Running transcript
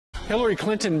Hillary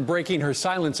Clinton breaking her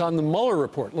silence on the Mueller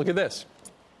report. Look at this.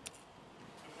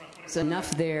 It's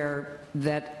enough there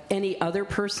that any other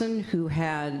person who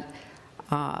had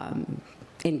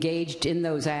engaged in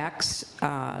those acts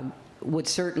would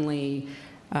certainly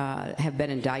have been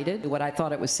indicted. What I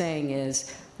thought it was saying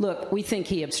is, look, we think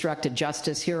he obstructed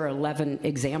justice. Here are 11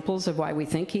 examples of why we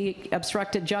think he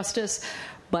obstructed justice,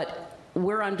 but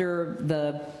we're under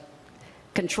the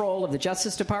control of the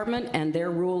Justice Department, and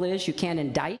their rule is you can't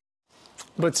indict.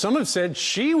 But some have said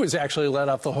she was actually let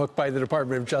off the hook by the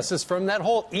Department of Justice from that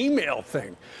whole email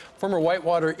thing. Former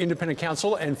Whitewater independent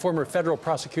counsel and former federal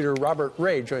prosecutor Robert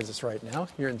Ray joins us right now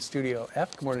here in Studio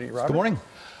F. Good morning to you, Robert. Good morning.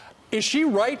 Is she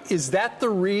right? Is that the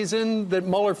reason that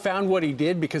Mueller found what he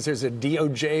did, because there's a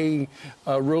DOJ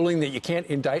ruling that you can't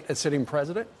indict a sitting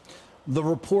president? The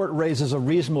report raises a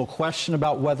reasonable question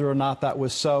about whether or not that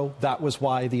was so. That was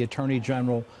why the Attorney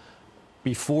General,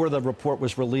 before the report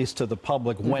was released to the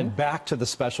public, went back to the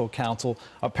special counsel,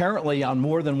 apparently on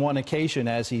more than one occasion,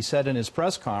 as he said in his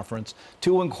press conference,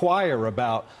 to inquire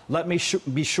about, let me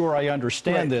be sure I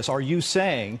understand this. Are you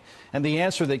saying? And the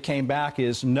answer that came back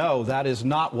is, no, that is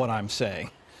not what I'm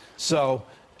saying. So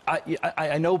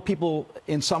I know people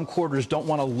in some quarters don't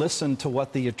want to listen to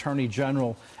what the Attorney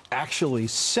General actually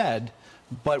said,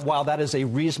 but while that is a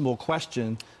reasonable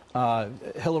question,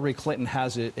 Hillary Clinton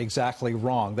has it exactly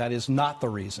wrong. That is not the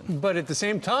reason. But at the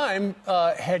same time,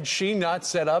 had she not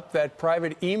set up that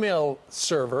private email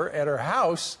server at her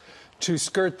house to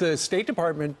skirt the State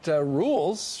Department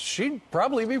rules, she'd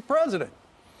probably be president.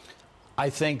 I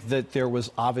think that there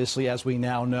was obviously, as we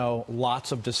now know,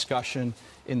 lots of discussion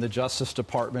in the Justice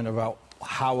Department about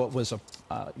how it was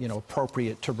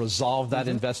appropriate to resolve that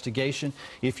investigation.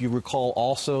 If you recall,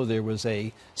 also, there was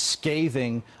a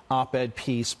scathing op-ed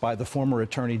piece by the former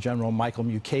Attorney General Michael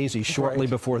Mukasey shortly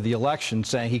before the election,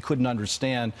 saying he couldn't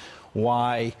understand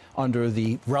why, under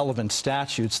the relevant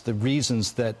statutes, the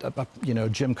reasons that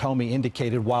Jim Comey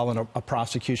indicated while a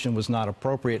prosecution was not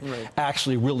appropriate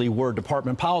actually really were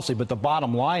department policy. But the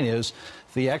bottom line is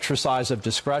the exercise of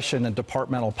discretion and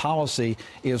departmental policy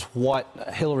is what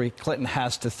Hillary Clinton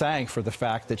has to thank for the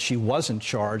fact that she wasn't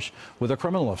charged with a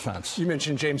criminal offense. You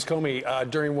mentioned James Comey.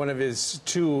 During one of his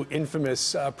two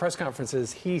infamous press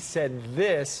conferences, he said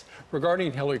this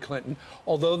regarding Hillary Clinton: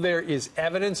 although there is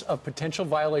evidence of potential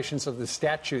violations of the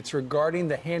statutes regarding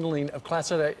the handling of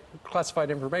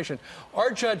classified information,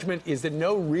 our judgment is that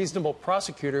no reasonable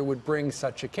prosecutor would bring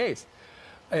such a case.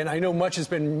 And I know much has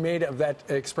been made of that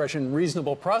expression,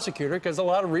 reasonable prosecutor, because a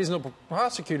lot of reasonable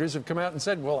prosecutors have come out and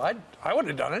said, well, I would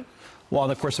have done it. Well,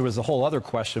 and of course, there was a whole other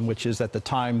question, which is at the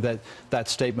time that that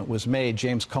statement was made,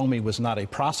 James Comey was not a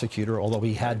prosecutor, although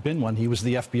he had been one. He was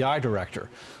the FBI director.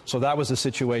 So that was a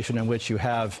situation in which you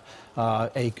have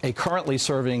a currently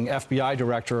serving FBI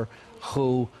director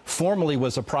who formerly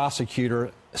was a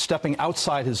prosecutor, stepping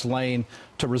outside his lane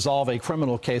to resolve a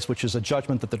criminal case, which is a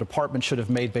judgment that the department should have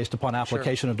made based upon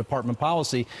application of department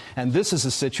policy. And this is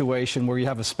a situation where you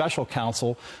have a special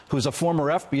counsel who's a former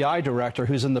FBI director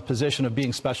who's in the position of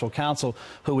being special counsel,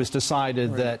 who has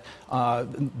decided that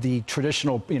the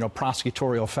traditional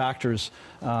prosecutorial factors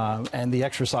and the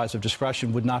exercise of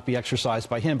discretion would not be exercised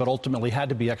by him, but ultimately had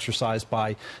to be exercised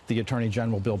by the Attorney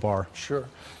General, Bill Barr. Sure.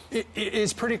 It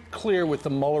is pretty clear with the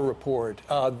Mueller report,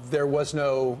 there was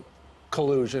no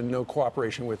collusion, no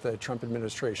cooperation with the Trump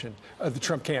administration, the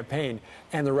Trump campaign,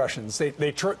 and the Russians.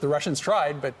 The Russians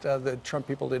tried, but the Trump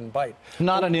people didn't bite.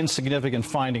 Not an insignificant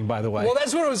finding, by the way. Well,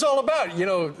 that's what it was all about.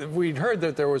 We'd heard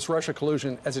that there was Russia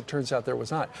collusion. As it turns out, there was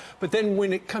not. But then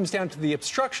when it comes down to the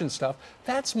obstruction stuff,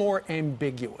 that's more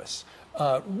ambiguous.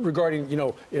 Regarding,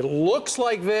 it looks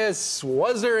like this.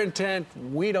 Was there intent?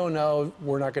 We don't know.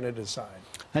 We're not going to decide.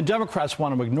 And Democrats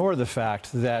want to ignore the fact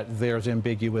that there's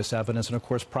ambiguous evidence. And, of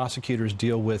course, prosecutors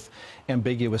deal with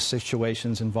ambiguous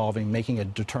situations involving making a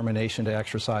determination to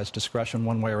exercise discretion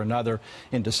one way or another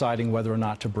in deciding whether or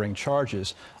not to bring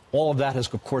charges. All of that has,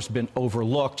 of course, been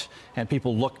overlooked, and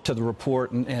people look to the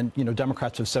report, and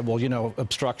Democrats have said, well,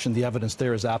 obstruction, the evidence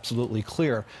there is absolutely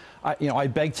clear. I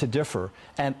beg to differ.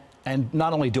 And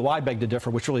not only do I beg to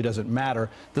differ, which really doesn't matter,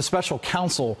 the special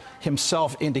counsel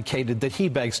himself indicated that he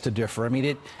begs to differ. I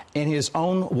mean, in his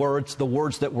own words, the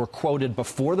words that were quoted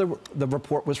before the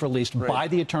report was released by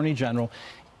the Attorney General,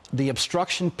 the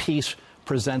obstruction piece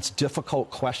presents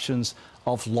difficult questions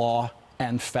of law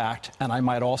and fact, and I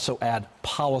might also add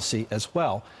policy as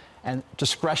well. And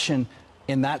discretion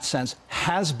in that sense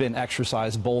has been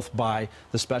exercised both by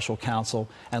the special counsel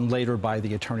and later by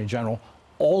the Attorney General,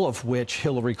 all of which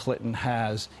Hillary Clinton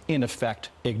has, in effect,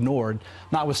 ignored,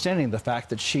 notwithstanding the fact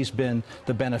that she's been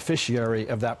the beneficiary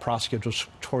of that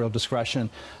prosecutorial discretion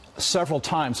several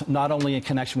times, not only in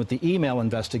connection with the email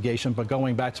investigation, but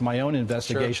going back to my own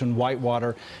investigation,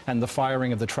 Whitewater, and the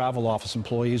firing of the travel office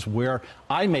employees, where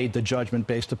I made the judgment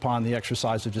based upon the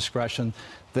exercise of discretion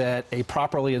that a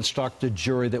properly instructed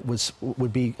jury that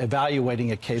would be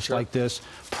evaluating a case like this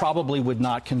probably would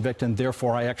not convict, and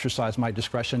therefore I exercised my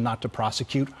discretion not to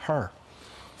prosecute her.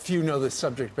 Few know this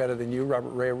subject better than you, Robert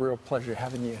Ray. A real pleasure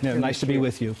having you. Yeah, nice to be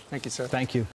with you. Thank you, sir. Thank you.